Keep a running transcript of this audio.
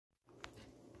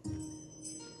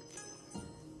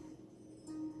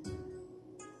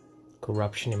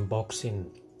corruption in boxing,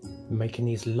 making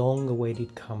his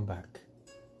long-awaited comeback.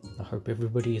 I hope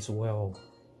everybody is well.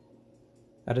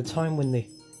 At a time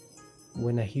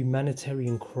when a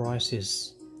humanitarian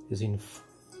crisis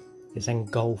is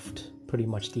engulfed pretty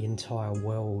much the entire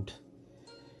world,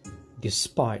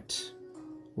 despite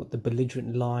what the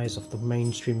belligerent lies of the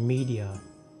mainstream media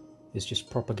is just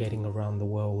propagating around the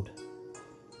world.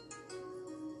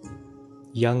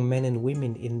 Young men and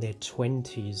women in their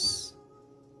 20s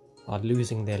are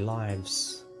losing their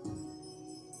lives.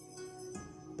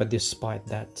 But despite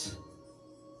that,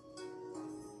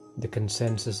 the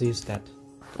consensus is that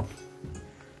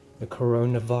the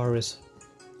coronavirus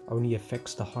only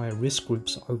affects the higher risk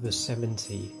groups over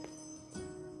 70.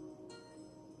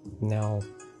 Now,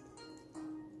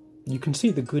 you can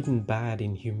see the good and bad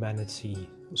in humanity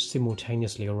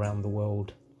simultaneously around the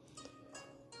world.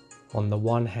 On the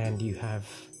one hand, you have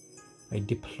a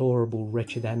deplorable,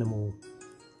 wretched animal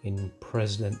in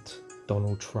President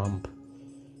Donald Trump,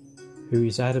 who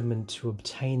is adamant to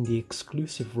obtain the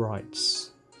exclusive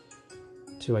rights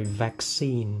to a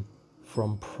vaccine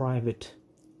from private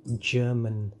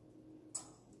German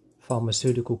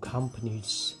pharmaceutical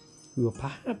companies who are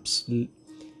perhaps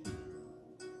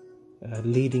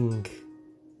leading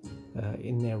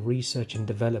in their research and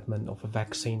development of a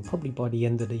vaccine probably by the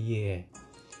end of the year.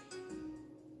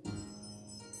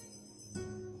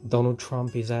 Donald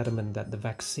Trump is adamant that the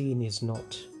vaccine is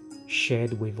not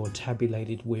shared with or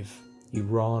tabulated with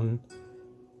Iran,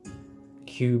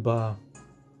 Cuba,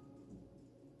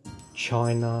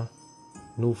 China,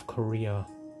 North Korea.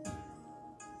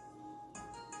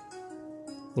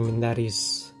 I mean, that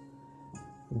is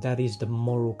the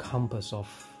moral compass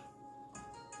of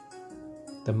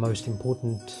the most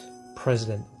important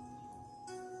president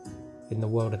in the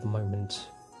world at the moment.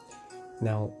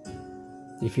 Now,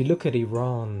 if you look at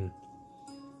Iran,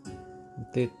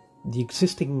 the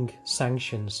existing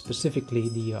sanctions, specifically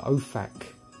the OFAC,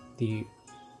 the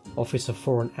Office of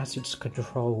Foreign Assets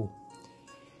Control,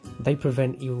 they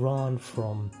prevent Iran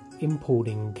from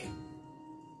importing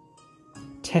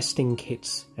testing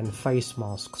kits and face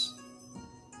masks.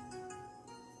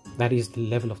 That is the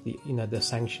level of the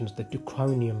sanctions, the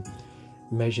draconian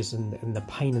measures and the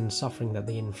pain and suffering that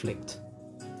they inflict.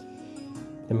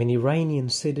 I mean, Iranian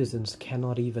citizens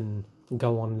cannot even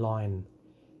go online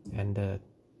and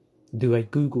do a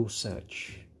Google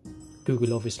search,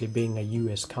 Google obviously being a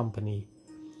US company,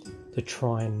 to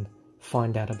try and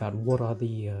find out about what are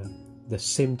the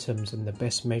symptoms and the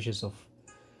best measures of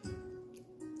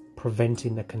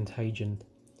preventing the contagion.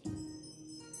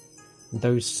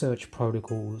 Those search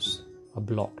protocols are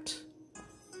blocked.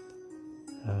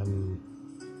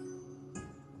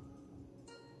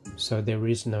 So there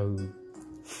is no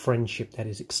friendship that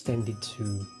is extended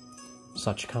to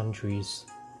such countries.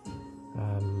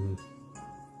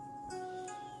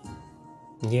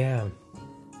 Yeah,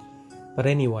 but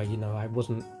anyway, I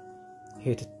wasn't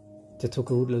here to talk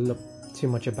a little too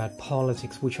much about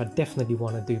politics, which I definitely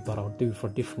want to do, but I'll do for a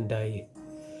different day.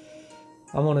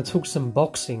 I want to talk some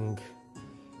boxing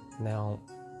now.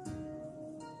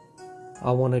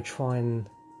 I want to try and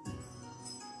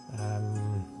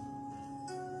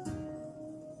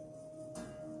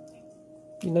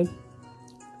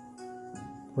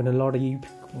when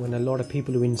a lot of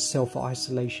people are in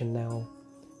self-isolation now,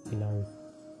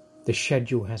 the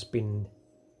schedule has been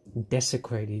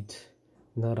desecrated,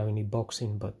 not only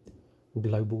boxing but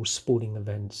global sporting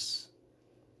events.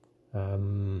 A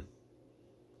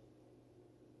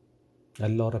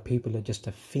lot of people are just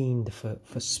a fiend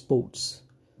for sports,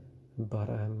 but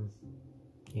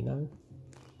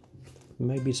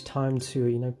maybe it's time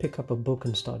to pick up a book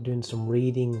and start doing some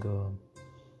reading or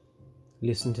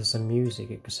listen to some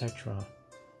music, etc.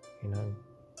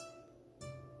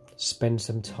 Spend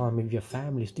some time with your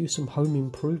families, do some home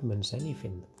improvements,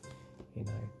 anything,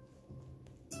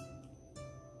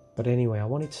 But anyway, I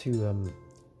wanted to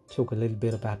talk a little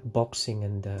bit about boxing,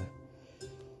 and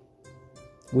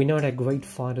we know that great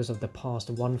fighters of the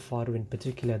past, one fighter in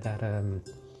particular that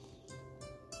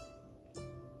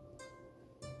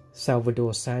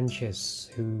Salvador Sanchez,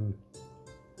 who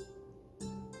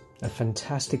a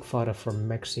fantastic fighter from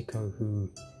Mexico who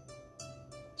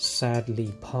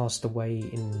sadly passed away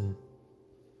in,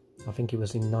 I think it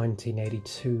was in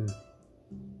 1982,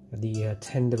 at the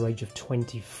tender age of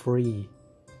 23.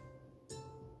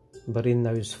 But in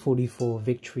those 44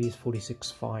 victories, 46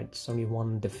 fights, only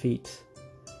one defeat,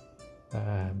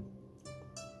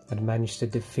 had managed to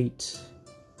defeat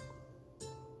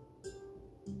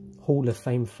Hall of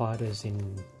Fame fighters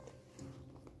in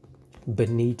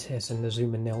Benitez and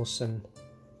Azuma Nelson,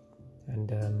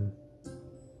 and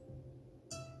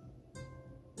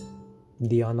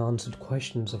the unanswered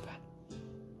questions of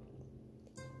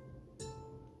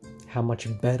how much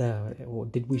better, or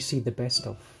did we see the best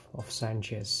of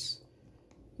Sanchez?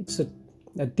 It's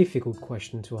a difficult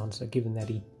question to answer, given that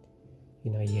he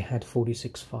had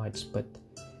 46 fights, but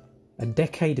a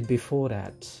decade before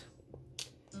that,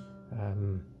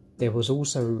 there was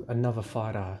also another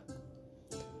fighter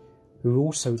who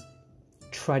also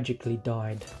tragically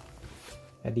died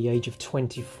at the age of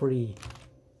 23,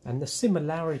 and the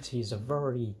similarities are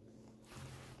very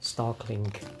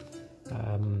startling.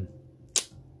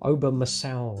 Ohba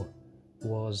Masao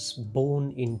was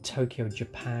born in Tokyo,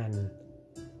 Japan,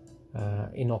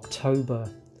 on October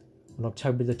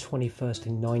the 21st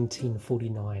in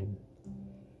 1949,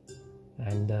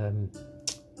 and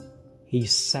he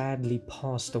sadly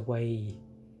passed away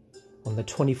on the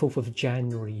 24th of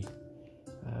January,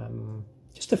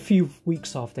 just a few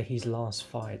weeks after his last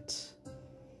fight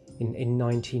in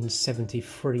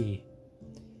 1973.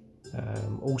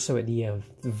 Also at the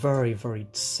very, very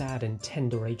sad and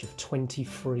tender age of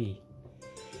 23.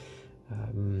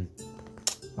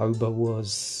 Ohba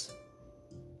was,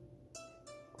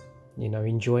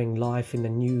 enjoying life in the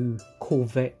new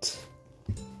Corvette,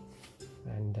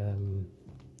 and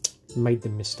made the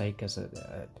mistake, as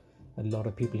a lot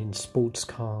of people in sports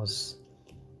cars,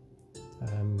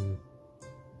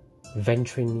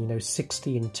 venturing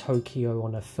 60 in Tokyo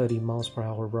on a 30 miles per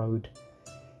hour road,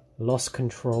 lost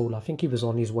control. I think he was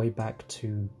on his way back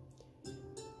to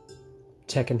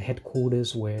Tekken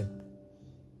headquarters, where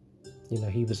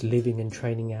he was living and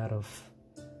training out of,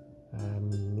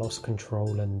 lost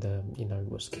control, and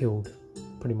was killed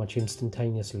pretty much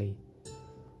instantaneously.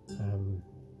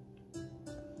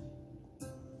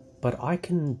 But I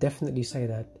can definitely say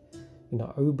that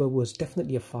Ohba was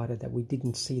definitely a fighter that we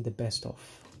didn't see the best of.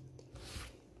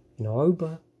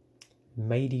 Ohba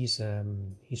made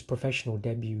his professional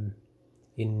debut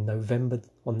on November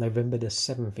the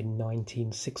 7th in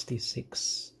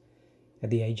 1966 at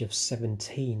the age of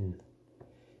 17.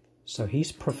 So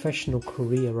his professional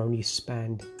career only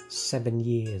spanned 7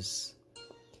 years,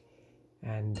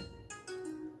 and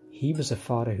he was a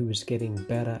fighter who was getting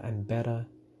better and better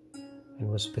and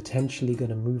was potentially going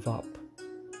to move up.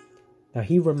 Now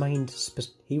he remained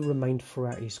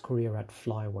throughout his career at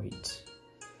flyweight.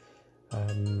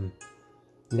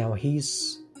 Now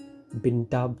he's been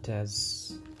dubbed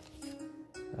as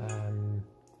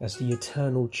the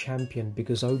eternal champion,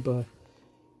 because Ohba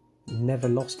never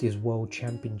lost his world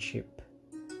championship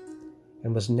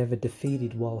and was never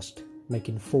defeated whilst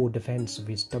making full defense of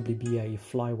his WBA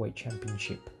flyweight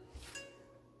championship.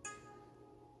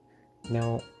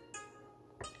 Now,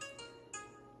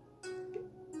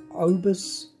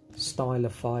 Ohba's style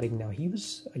of fighting, now he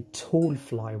was a tall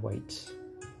flyweight.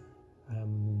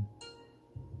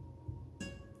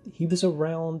 He was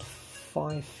around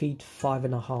 5 feet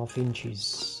 5.5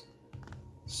 inches.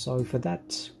 So for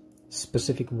that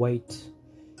specific weight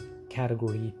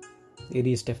category, it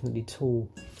is definitely tall.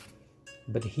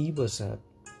 But he was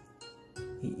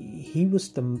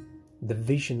the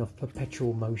vision of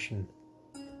perpetual motion.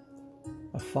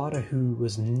 A fighter who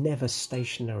was never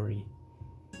stationary.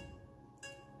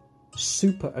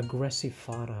 Super aggressive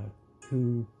fighter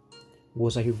who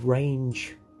was a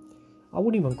range. I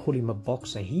wouldn't even call him a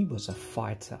boxer. He was a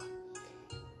fighter.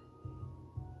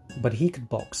 But he could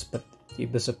box, but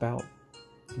it was about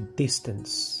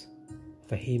distance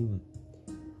for him.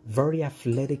 Very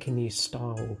athletic in his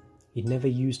style. He never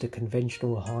used a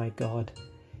conventional high guard.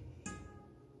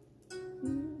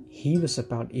 He was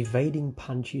about evading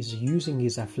punches, using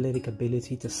his athletic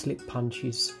ability to slip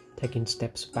punches, taking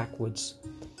steps backwards,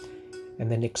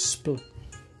 and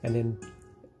then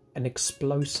an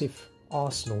explosive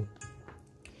arsenal.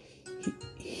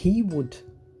 He would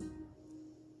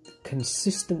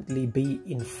consistently be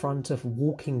in front of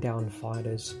walking down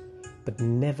fighters, but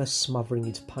never smothering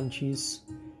his punches,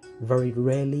 very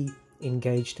rarely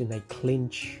engaged in a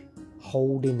clinch,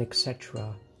 holding,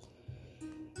 etc.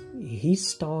 His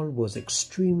style was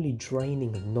extremely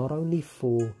draining, not only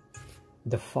for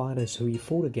the fighters who he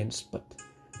fought against, but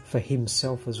for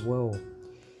himself as well.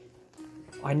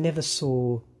 I never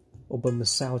saw Ohba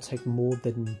Masao take more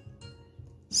than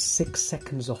 6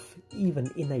 seconds off,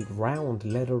 even in a round,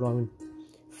 let alone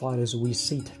fighters we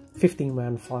see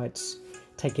 15-round fights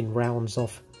taking rounds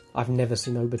off. I've never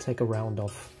seen Ohba take a round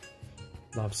off.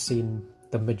 I've seen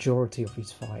the majority of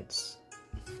his fights.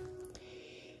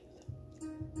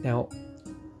 Now,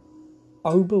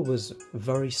 Ohba was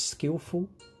very skillful,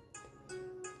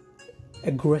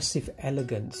 aggressive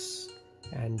elegance,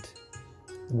 and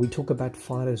we talk about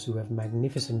fighters who have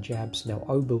magnificent jabs. Now,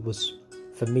 Ohba was,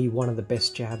 for me, one of the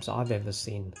best jabs I've ever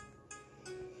seen.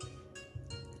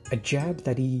 a jab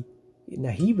that he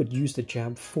would use the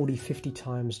jab 40-50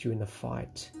 times during the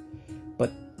fight,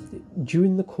 but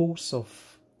during the course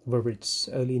of, whether it's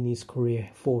early in his career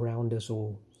 4-rounders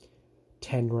or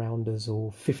 10-rounders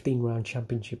or 15-round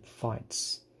championship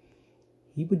fights,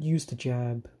 he would use the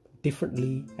jab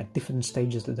differently at different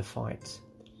stages of the fight.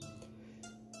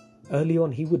 Early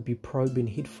on, he would be probing,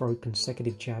 he'd throw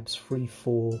consecutive jabs,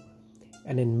 3-4,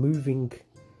 and then moving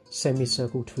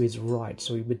semicircle to his right.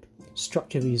 So he would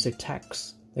structure his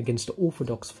attacks against the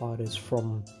orthodox fighters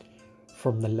from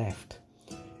the left.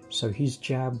 So his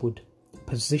jab would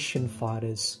position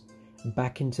fighters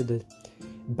back into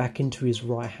his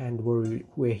right hand,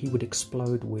 where he would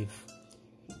explode with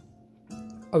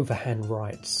overhand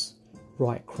rights,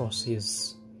 right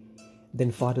crosses.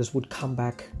 Then fighters would come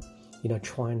back,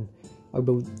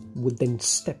 Ohba would then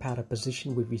step out of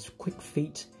position with his quick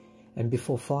feet, and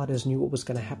before fighters knew what was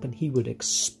going to happen, he would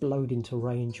explode into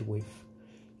range with,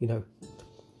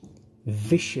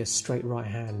 vicious straight right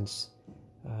hands.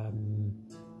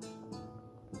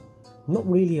 Not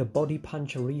really a body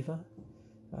puncher either,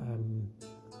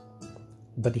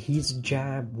 but his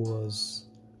jab was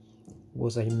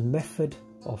a method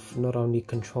of not only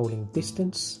controlling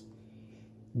distance,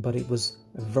 but it was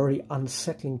a very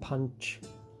unsettling punch,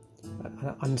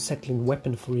 an unsettling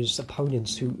weapon for his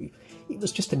opponents, who it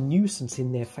was just a nuisance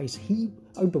in their face.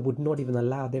 Ohba would not even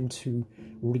allow them to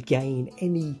regain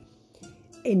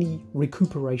any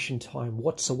recuperation time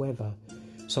whatsoever.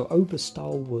 So Ohba's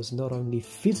style was not only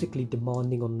physically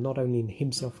demanding on not only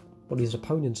himself but his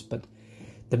opponents, but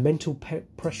the mental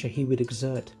pressure he would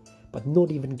exert, but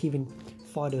not even giving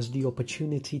fighters the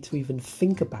opportunity to even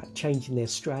think about changing their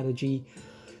strategy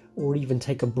or even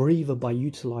take a breather by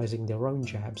utilizing their own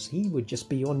jabs. He would just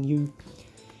be on you.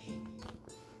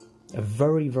 A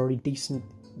very, very decent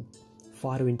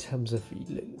fighter in terms of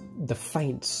the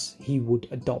feints he would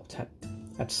adopt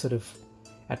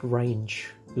at range,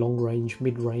 long range,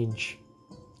 mid range,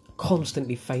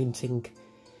 constantly feinting,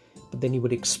 but then he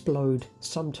would explode,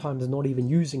 sometimes not even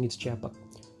using his jab, but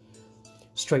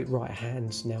straight right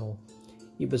hands. Now,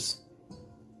 it was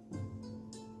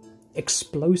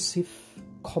explosive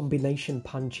combination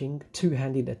punching,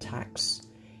 two-handed attacks,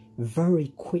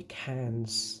 very quick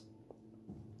hands,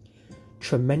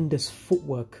 tremendous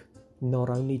footwork, not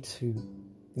only to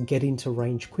get into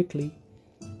range quickly,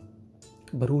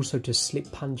 but also to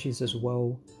slip punches as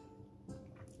well,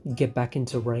 get back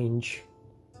into range,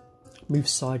 move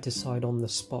side to side on the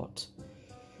spot.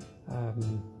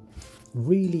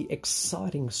 Really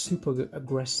exciting, super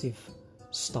aggressive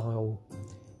style.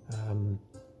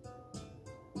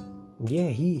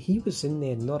 He was in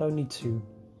there not only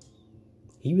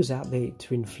he was out there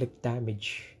to inflict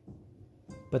damage,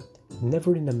 but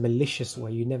never in a malicious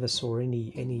way. You never saw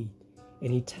any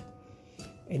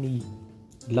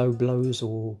low blows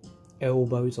or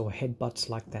elbows or headbutts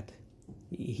like that.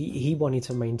 He wanted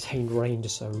to maintain range,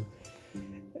 so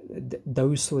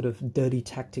those sort of dirty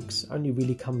tactics only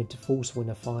really come into force when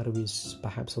a fighter is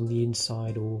perhaps on the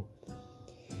inside or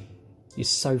is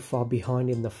so far behind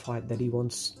in the fight that he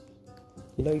wants.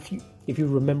 If you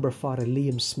remember a fighter,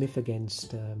 Liam Smith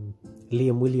against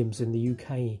Liam Williams in the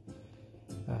UK,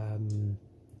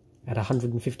 at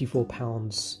 154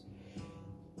 pounds,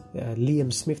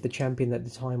 Liam Smith, the champion at the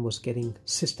time, was getting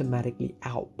systematically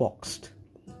outboxed,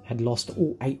 had lost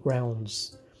all 8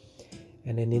 rounds,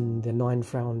 and then in the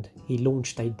 9th round he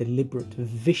launched a deliberate,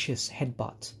 vicious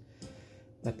headbutt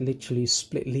that literally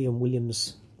split Liam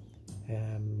Williams'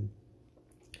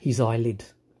 his eyelid.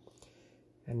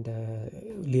 And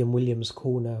Liam Williams'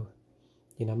 corner,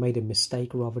 made a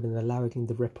mistake rather than allowing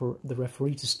the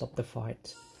referee to stop the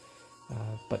fight.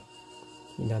 But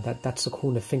that's the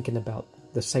corner thinking about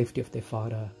the safety of their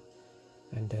fighter,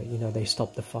 and they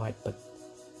stopped the fight. But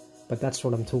that's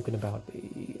what I'm talking about.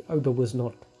 Ohba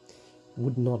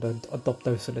would not adopt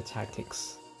those sort of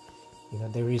tactics.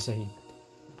 There is a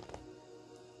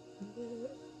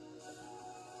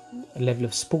level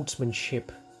of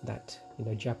sportsmanship that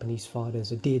Japanese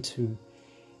fighters adhere to,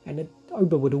 and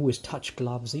Ohba would always touch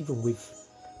gloves, even with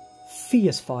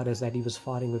fierce fighters that he was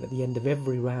fighting with at the end of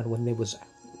every round when there was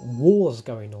wars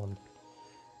going on.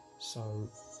 So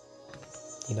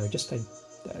just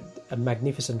a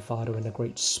magnificent fighter and a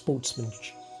great sportsman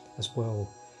as well.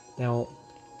 Now,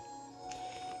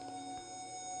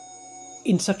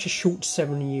 in such a short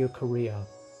 7-year career,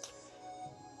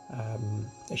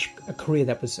 a career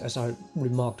that was, as I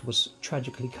remarked, was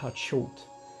tragically cut short.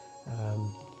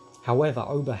 However,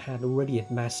 Ohba had already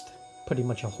amassed pretty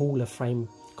much a Hall of Fame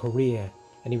career,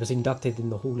 and he was inducted in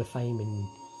the Hall of Fame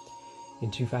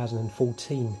in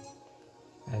 2014.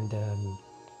 And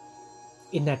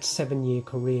in that 7-year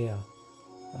career,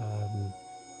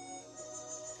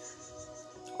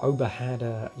 Ohba had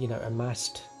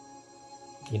amassed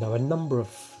a number of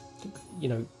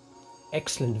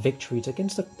excellent victories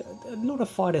against a lot of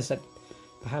fighters that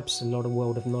perhaps a lot of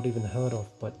world have not even heard of.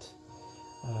 But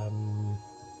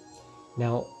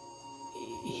now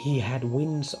he had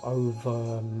wins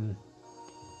over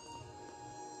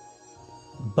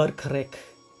Berkerek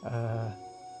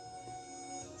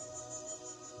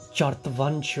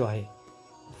Chartvanchai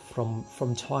from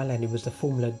Thailand. He was the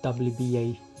former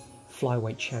WBA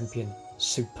flyweight champion.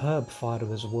 Superb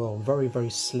fighter as well, very, very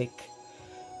slick.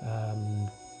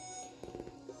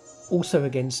 Also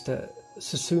against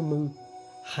Susumu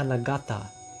Hanagata.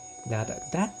 Now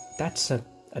that's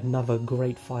another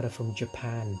great fighter from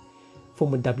Japan,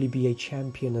 former WBA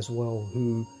champion as well,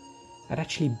 who had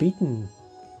actually beaten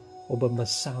Ohba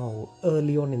Masao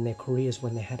early on in their careers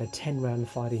when they had a 10-round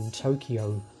fight in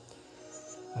Tokyo.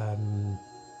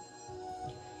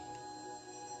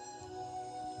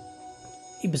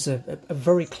 It was a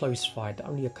very close fight,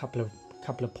 only a couple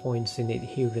of points in it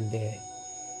here and there.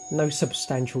 No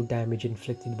substantial damage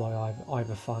inflicted by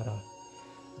either fighter.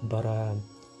 But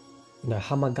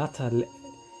Hamagata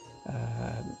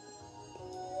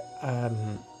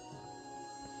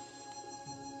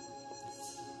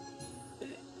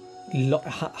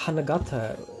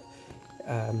Hanagata,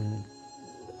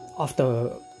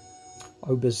 after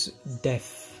Ohba's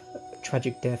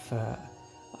tragic death,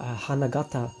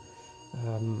 Hanagata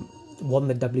won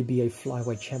the WBA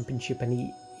flyweight championship,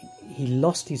 and he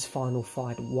lost his final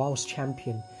fight whilst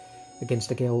champion against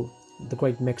the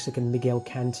great Mexican Miguel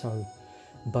Canto.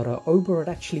 But Ohba had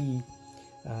actually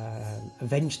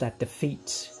avenged that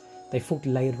defeat. They fought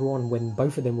later on when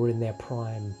both of them were in their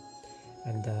prime,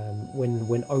 and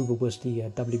when Ohba was the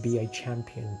WBA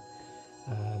champion.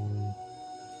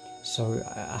 So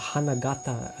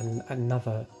Hanagata,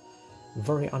 another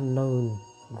very unknown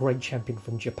great champion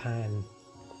from Japan.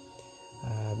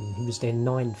 He was their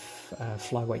 9th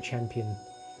flyweight champion.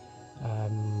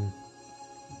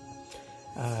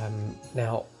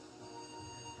 Now,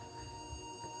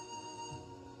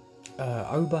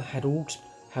 Ohba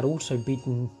had also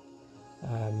beaten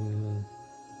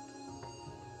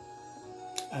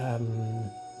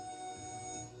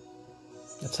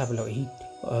let's have a look.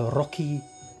 Rocky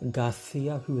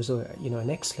Garcia, who was an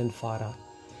excellent fighter.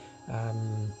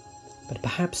 But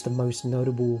perhaps the most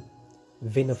notable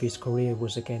win of his career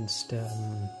was against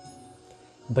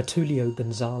Batulio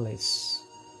Gonzalez,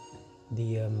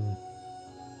 the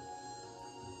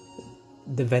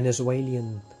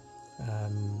Venezuelan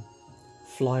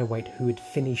flyweight who had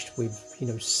finished with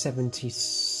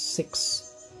 76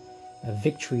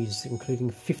 victories, including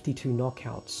 52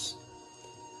 knockouts.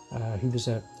 He was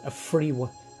a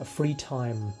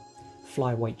three-time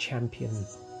flyweight champion.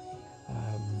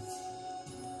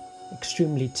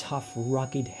 Extremely tough,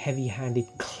 rugged, heavy-handed,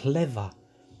 clever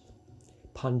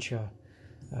puncher,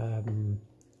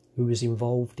 who was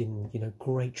involved in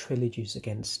great trilogies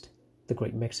against the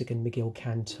great Mexican Miguel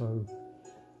Canto,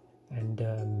 and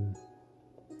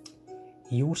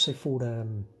he also fought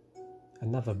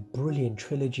another brilliant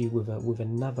trilogy with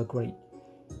another great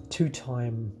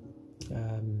 2-time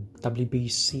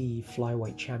WBC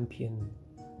flyweight champion,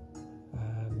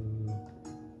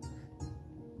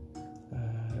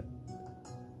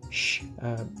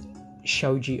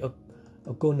 Shoji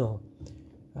Ogono,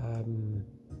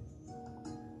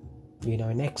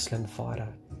 an excellent fighter.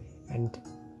 And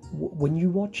when you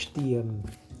watch the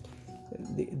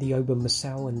Ohba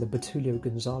Masao and the Batulio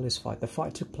Gonzalez fight, the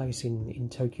fight took place in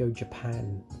Tokyo,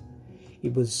 Japan.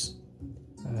 It was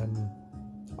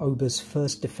Ohba's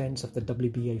first defense of the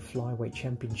WBA flyweight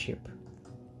championship.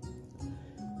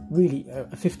 Really a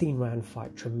 15-round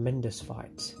fight, tremendous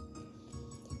fight.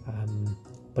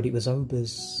 But it was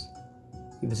Ohba's,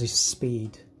 it was his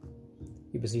speed,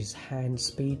 it was his hand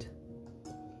speed,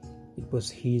 it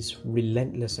was his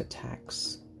relentless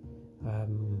attacks.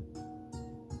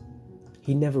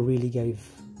 He never really gave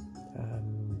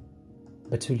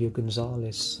Batulio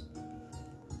Gonzalez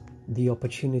the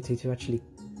opportunity to actually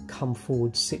come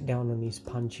forward, sit down on his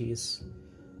punches.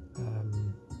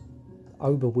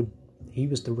 Ohba he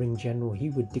was the ring general, he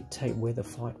would dictate where the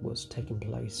fight was taking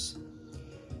place.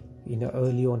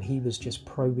 Early on he was just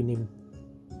probing him,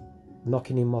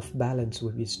 knocking him off balance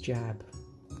with his jab.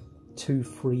 2,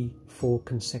 3, 4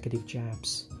 consecutive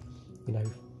jabs.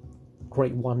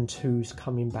 Great 1-2s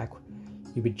coming back.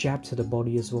 He would jab to the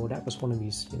body as well. That was one of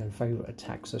his favourite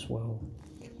attacks as well.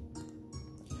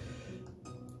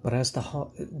 But as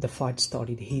the fight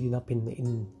started heating up in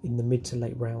the mid to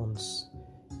late rounds,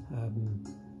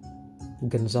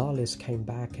 Gonzalez came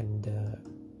back, and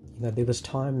there was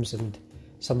times, and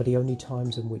some of the only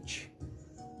times in which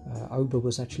Ohba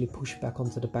was actually pushed back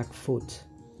onto the back foot.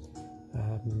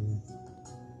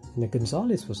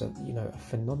 Gonzalez was a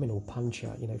phenomenal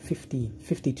puncher.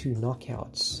 52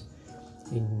 knockouts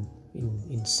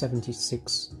in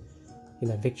 76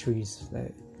 victories.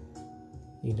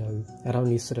 At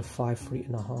only sort of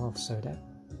 5'3.5", so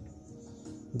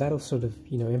that'll sort of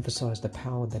emphasize the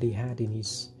power that he had in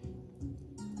his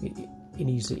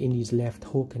left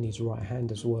hook and his right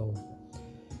hand as well.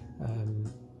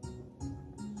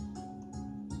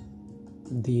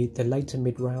 The later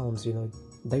mid rounds,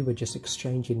 they were just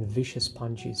exchanging vicious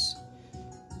punches,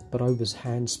 but Ohba's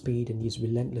hand speed and his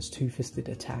relentless two-fisted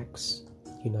attacks,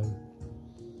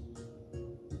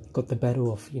 got the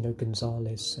better of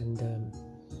Gonzalez, and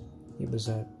it was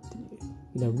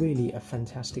really a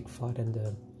fantastic fight, and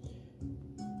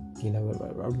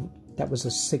that was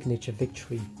a signature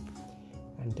victory.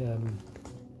 And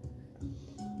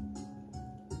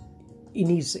in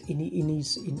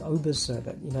Ohba's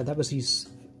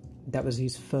that was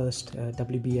his first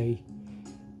WBA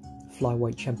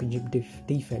flyweight championship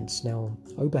defense. Now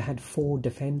Ohba had 4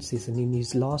 defenses, and in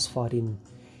his last fight in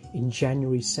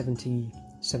January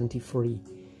 73,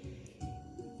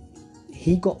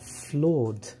 he got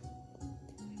floored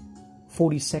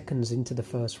 40 seconds into the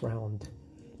first round.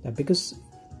 Now, because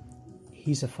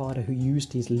he's a fighter who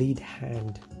used his lead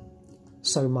hand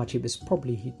so much, it was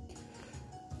probably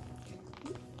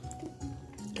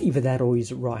either that or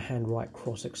his right hand, right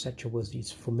cross, etc. was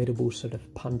his formidable sort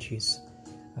of punches.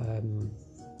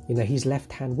 His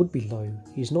left hand would be low.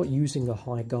 He's not using a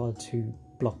high guard to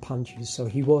block punches, so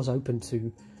he was open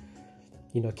to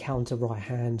counter right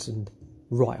hands and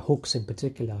right hooks in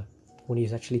particular when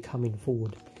he's actually coming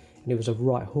forward. And it was a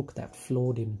right hook that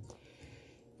floored him.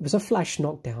 It was a flash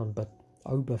knockdown, but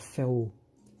Ohba fell.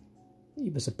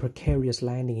 It was a precarious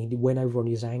landing. He went over on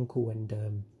his ankle, and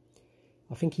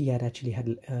I think he had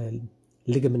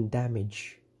ligament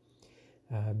damage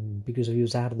because he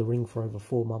was out of the ring for over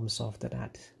 4 months after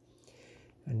that.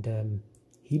 And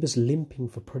he was limping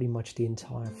for pretty much the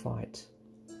entire fight.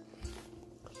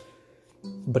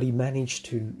 But he managed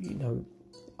to,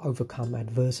 overcome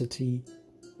adversity.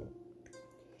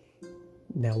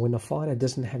 Now, when a fighter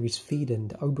doesn't have his feet, and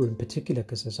Ohba in particular,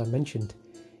 because as I mentioned,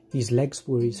 his legs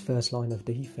were his first line of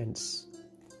defense,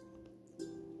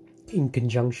 in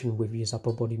conjunction with his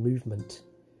upper body movement.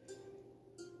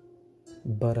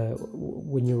 But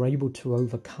when you're able to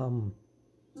overcome,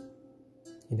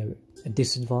 a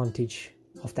disadvantage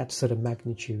of that sort of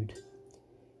magnitude,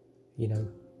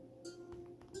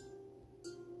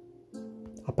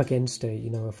 up against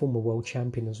a former world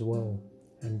champion as well,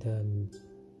 and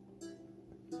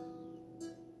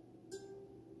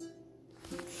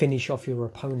finish off your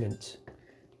opponent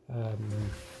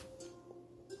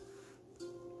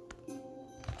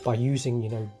by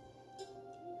using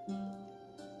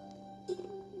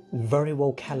very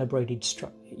well calibrated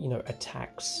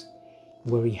attacks,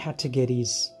 where he had to get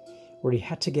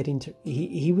into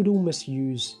he would almost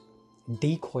use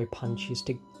decoy punches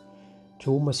to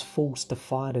almost force the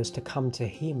fighters to come to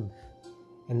him,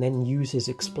 and then use his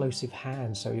explosive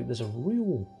hands. So it was a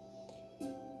real,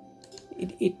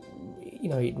 it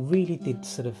really did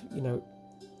sort of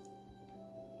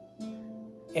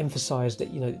emphasize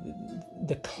that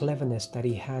the cleverness that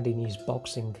he had in his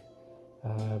boxing,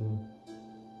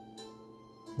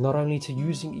 not only to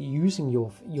using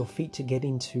your feet to get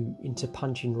into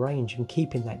punching range and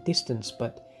keeping that distance,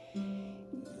 but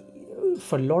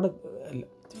for a lot of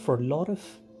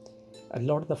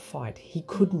the fight he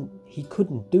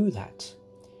couldn't do that.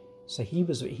 So he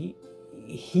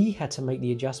had to make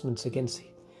the adjustments against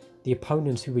the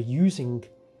opponents who were using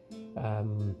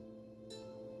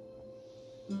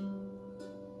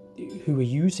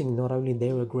not only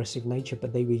their aggressive nature,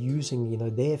 but they were using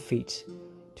their feet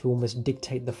to almost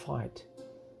dictate the fight.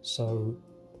 So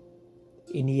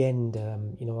in the end,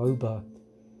 Ohba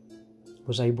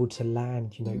was able to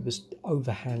land, it was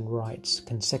overhand rights,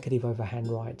 consecutive overhand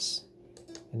rights,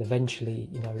 and eventually,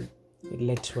 it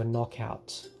led to a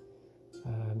knockout.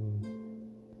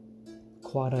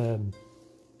 Quite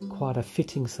a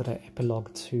fitting sort of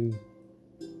epilogue to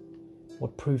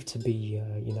what proved to be,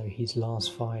 his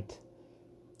last fight,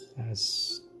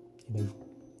 as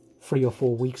 3 or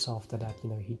 4 weeks after that,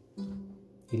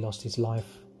 he lost his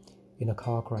life in a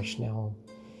car crash. Now,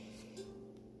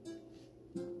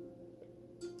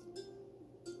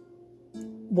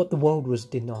 what the world was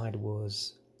denied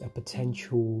was a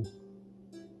potential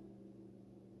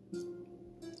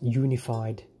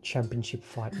unified championship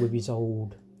fight with his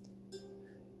old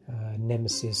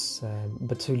nemesis,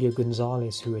 Betulio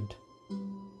Gonzalez, who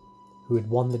had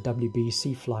won the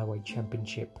WBC Flyweight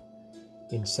Championship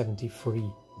in '73.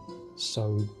 So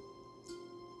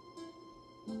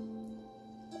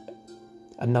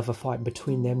another fight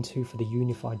between them two for the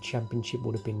Unified Championship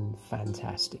would have been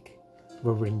fantastic,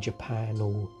 whether in Japan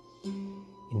or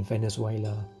in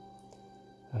Venezuela.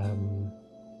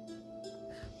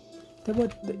 There were,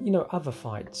 other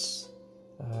fights.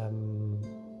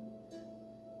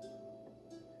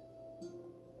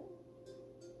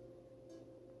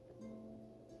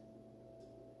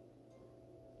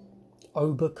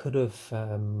 Ohba could have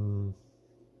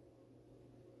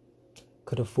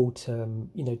fought,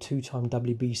 two-time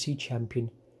WBC champion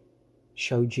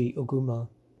Shoji Oguma.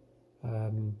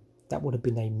 That would have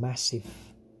been a massive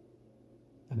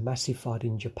fight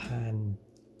in Japan.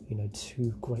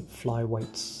 Two great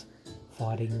flyweights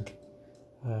fighting.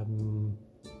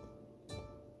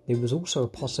 There was also a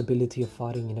possibility of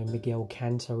fighting, Miguel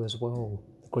Canto as well,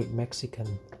 the great Mexican.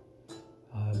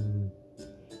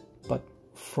 But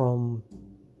from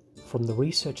the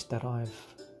research that I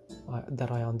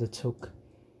undertook,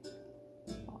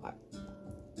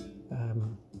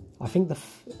 I think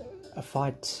a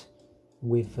fight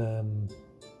with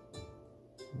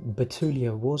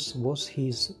Betulio was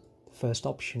his first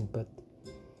option, but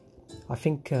I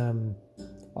think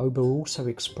Ohba also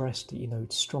expressed,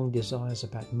 strong desires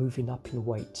about moving up in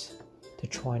weight to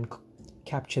try and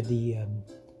capture the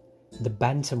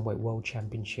bantamweight world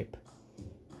championship.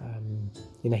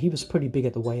 He was pretty big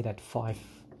at the weight at 5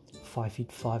 feet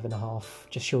 5.5,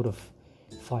 just short of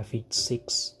 5 feet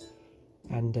 6,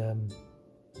 and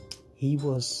he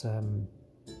was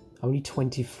only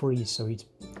 23, so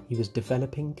he was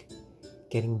developing,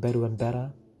 getting better and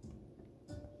better,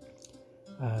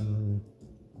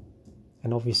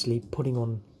 and obviously putting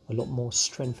on a lot more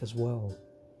strength as well.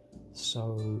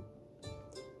 So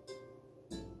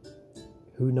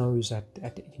who knows, at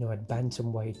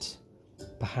bantamweight,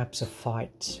 perhaps a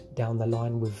fight down the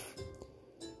line with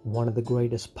one of the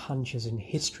greatest punchers in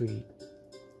history,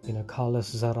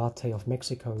 Carlos Zarate of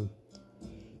Mexico,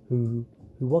 who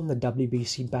won the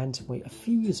WBC bantamweight a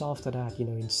few years after that,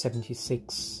 in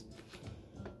 '76.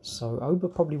 So Ohba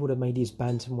probably would have made his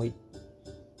bantamweight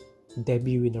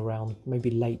debut in around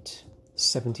maybe late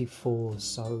 '74.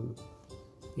 So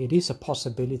it is a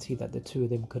possibility that the two of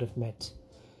them could have met,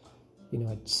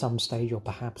 at some stage, or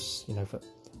perhaps,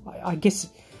 I guess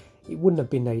it wouldn't have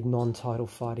been a non-title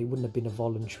fight. It wouldn't have been a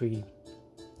voluntary.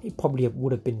 It probably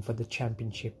would have been for the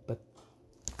championship.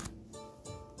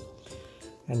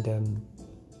 And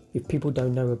if people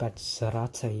don't know about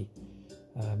Zarate,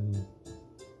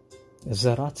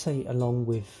 Zarate, along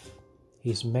with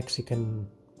his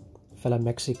fellow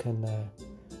Mexican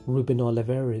Ruben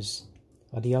Olivares,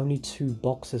 are the only two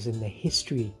boxers in the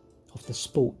history of the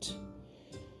sport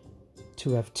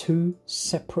to have two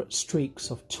separate streaks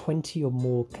of 20 or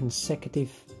more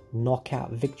consecutive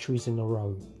knockout victories in a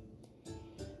row.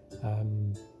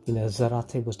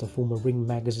 Zarate was the former Ring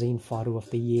Magazine Fighter of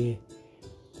the Year,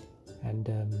 and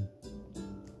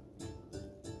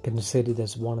considered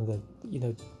as one of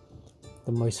the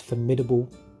most formidable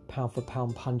pound for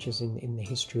pound punchers in the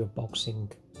history of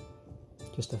boxing.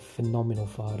 Just a phenomenal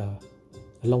fighter,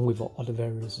 along with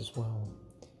Olivares as well.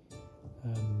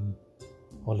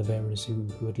 Olivares, who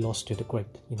had lost to the great,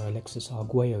 Alexis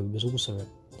Arguello, who was also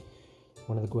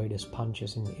one of the greatest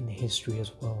punchers in history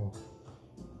as well.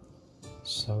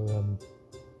 So,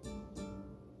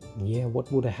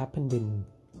 what would have happened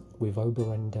with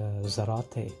Ohba and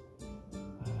Zarate?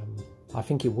 I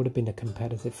think it would have been a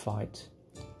competitive fight.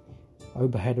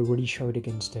 Ohba had already showed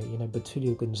against,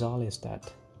 Betulio Gonzalez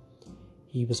that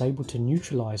he was able to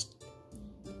neutralize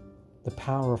the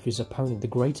power of his opponent, the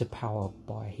greater power,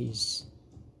 by his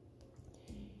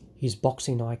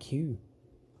boxing IQ.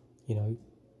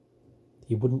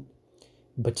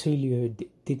 Betulio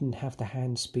didn't have the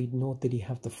hand speed, nor did he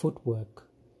have the footwork.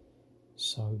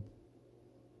 So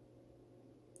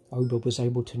Ohba was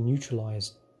able to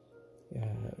neutralize,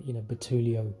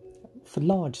 Betulio for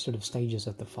large sort of stages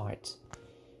of the fight.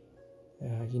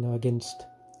 Against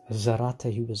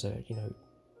Zarate, who was a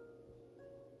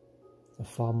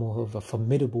far more of a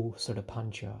formidable sort of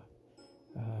puncher.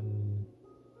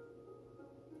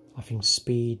 I think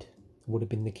speed would have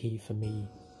been the key for me.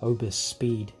 Ohba's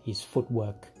speed, his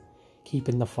footwork,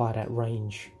 keeping the fight at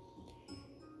range,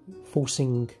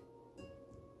 forcing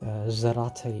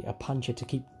Zarate, a puncher,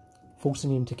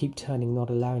 forcing him to keep turning, not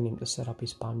allowing him to set up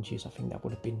his punches. I think that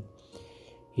would have been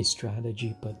his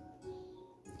strategy, but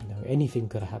anything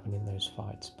could have happened in those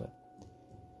fights. But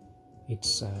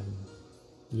it's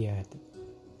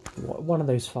one of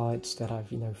those fights that I've,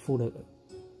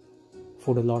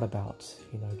 thought a lot about,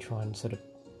 try and sort of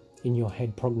in your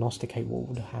head prognosticate what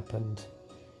would have happened,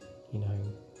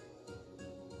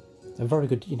 a very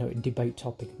good, debate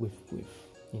topic with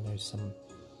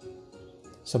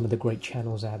some of the great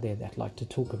channels out there that like to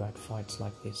talk about fights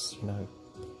like this,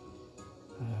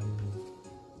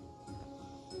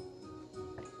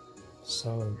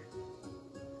 So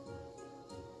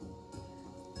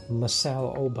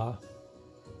Masao Ohba,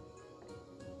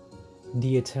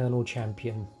 the eternal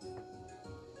champion,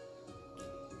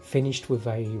 finished with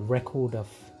a record of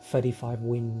 35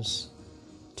 wins,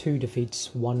 2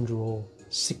 defeats, 1 draw,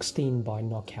 16 by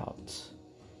knockout.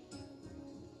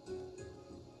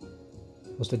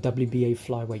 Was the WBA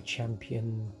flyweight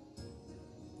champion,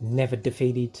 never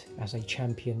defeated as a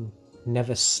champion,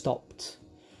 never stopped.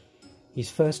 His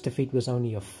first defeat was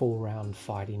only a 4-round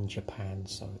fight in Japan,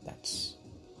 so that's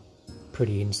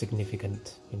pretty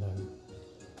insignificant,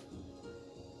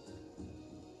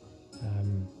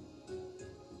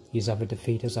 His other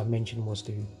defeat, as I mentioned, was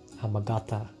to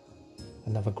Hamagata,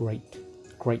 another great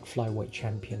flyweight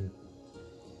champion,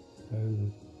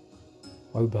 who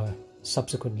Ohba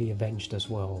subsequently avenged as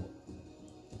well.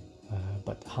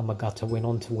 But Hamagata went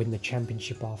on to win the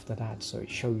championship after that, so it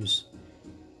shows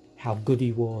how good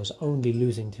he was, only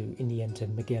losing in the end to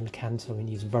Miguel Canto in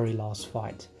his very last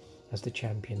fight as the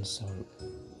champion. So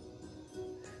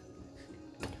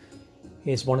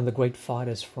he's one of the great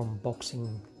fighters from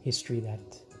boxing history that,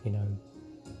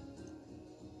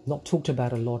 not talked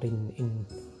about a lot in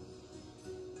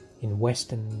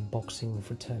Western boxing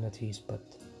fraternities, but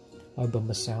Ohba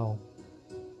Masao,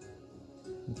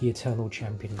 the eternal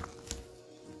champion,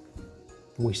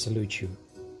 we salute you.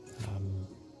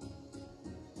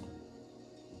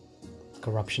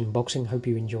 Corruption in boxing, hope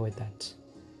you enjoyed that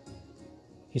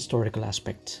historical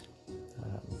aspect.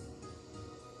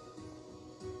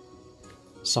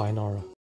 Sayonara.